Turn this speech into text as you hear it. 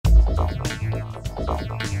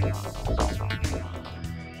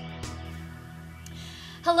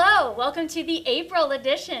Hello, welcome to the April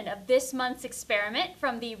edition of this month's experiment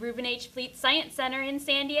from the Reuben H. Fleet Science Center in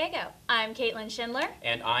San Diego. I'm Caitlin Schindler.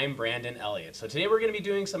 And I'm Brandon Elliott. So today we're going to be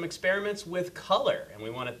doing some experiments with color, and we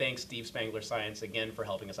want to thank Steve Spangler Science again for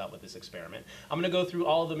helping us out with this experiment. I'm going to go through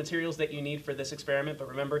all of the materials that you need for this experiment, but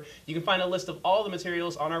remember, you can find a list of all the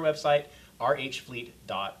materials on our website,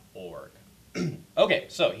 rhfleet.org. Okay,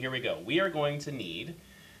 so here we go. We are going to need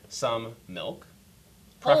some milk.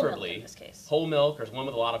 Preferably whole milk in this case. Whole milk or one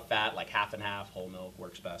with a lot of fat, like half and half. Whole milk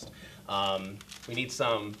works best. We need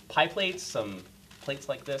some pie plates, some plates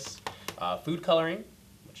like this, food coloring,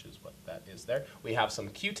 which is what that is there. We have some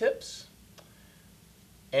Q-tips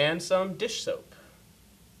and some dish soap.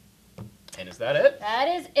 And is that it? That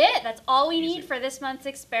is it. That's all we Easy. need for this month's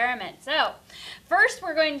experiment. So, first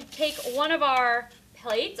we're going to take one of our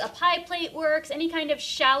plates. A pie plate works, any kind of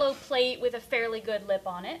shallow plate with a fairly good lip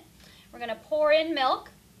on it. We're going to pour in milk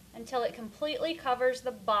until it completely covers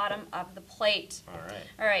the bottom of the plate. All right.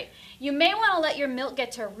 All right. You may want to let your milk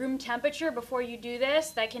get to room temperature before you do this.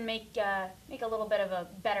 That can make a little bit of a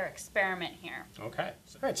better experiment here. Okay.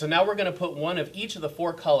 All right, so now we're going to put one of each of the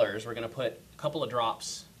four colors. We're going to put a couple of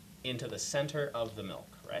drops into the center of the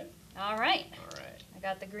milk, right? All right. All right. I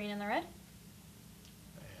got the green and the red.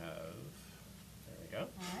 I have, there we go.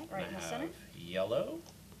 All right, right And in the I center. have yellow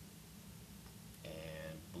and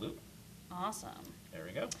blue. Awesome. There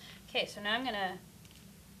we go. Okay, so now I'm going to,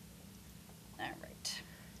 all right.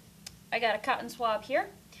 I got a cotton swab here.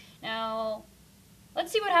 Now, let's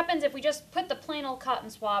see what happens if we just put the plain old cotton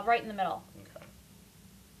swab right in the middle. Okay.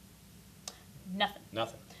 Nothing.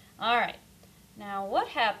 Nothing. All right. Now, what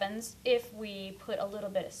happens if we put a little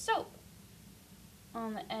bit of soap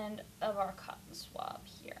on the end of our cotton swab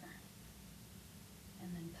here?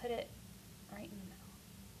 And then put it right in the middle.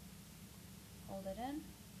 Hold it in.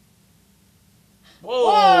 Whoa!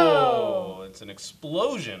 Whoa! It's an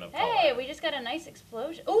explosion of color. Hey, we just got a nice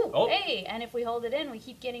explosion. Ooh, Oh. hey, and if we hold it in, we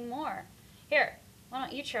keep getting more. Here, why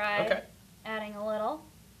don't you try Okay. adding a little?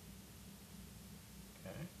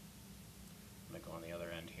 Okay. I'm going to go on the other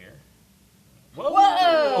end here. Whoa!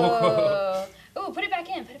 Whoa! Ooh, put it back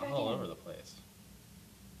in, put it back All in. over the place.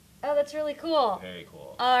 Oh, that's really cool. Very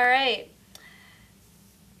cool. All right.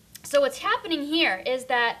 So what's happening here is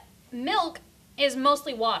that milk is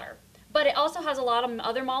mostly water, but it also has a lot of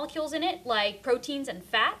other molecules in it, like proteins and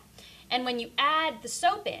fat. And when you add the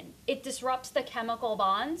soap in, it disrupts the chemical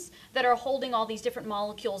bonds that are holding all these different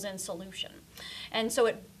molecules in solution. And so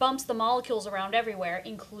it bumps the molecules around everywhere,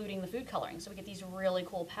 including the food coloring. So we get these really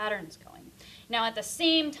cool patterns going. Now at the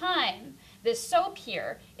same time, this soap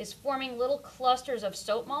here is forming little clusters of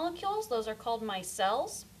soap molecules. Those are called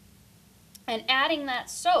micelles. And adding that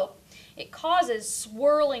soap, it causes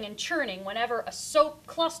swirling and churning whenever a soap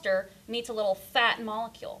cluster meets a little fat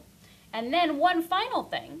molecule. And then one final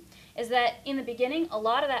thing is that in the beginning, a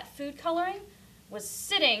lot of that food coloring was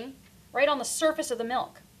sitting right on the surface of the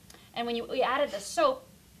milk. And when we added the soap,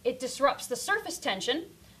 it disrupts the surface tension,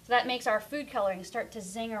 so that makes our food coloring start to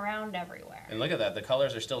zing around everywhere. And look at that. The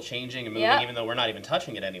colors are still changing and moving, Yep. even though we're not even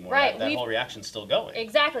touching it anymore. Right, That whole reaction's still going.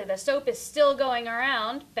 Exactly. The soap is still going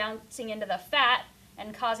around, bouncing into the fat,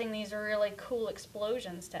 and causing these really cool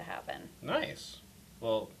explosions to happen. Nice.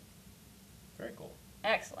 Well, very cool.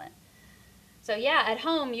 Excellent. So yeah, at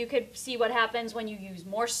home you could see what happens when you use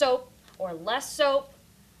more soap or less soap.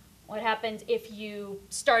 What happens if you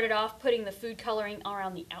started off putting the food coloring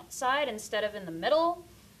around the outside instead of in the middle.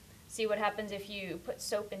 See what happens if you put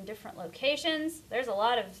soap in different locations. There's a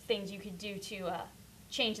lot of things you could do to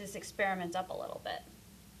change this experiment up a little bit.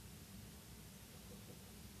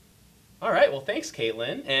 All right, well, thanks,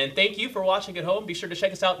 Caitlin. And thank you for watching at home. Be sure to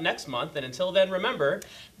check us out next month. And until then, remember,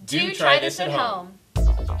 Do try this at home.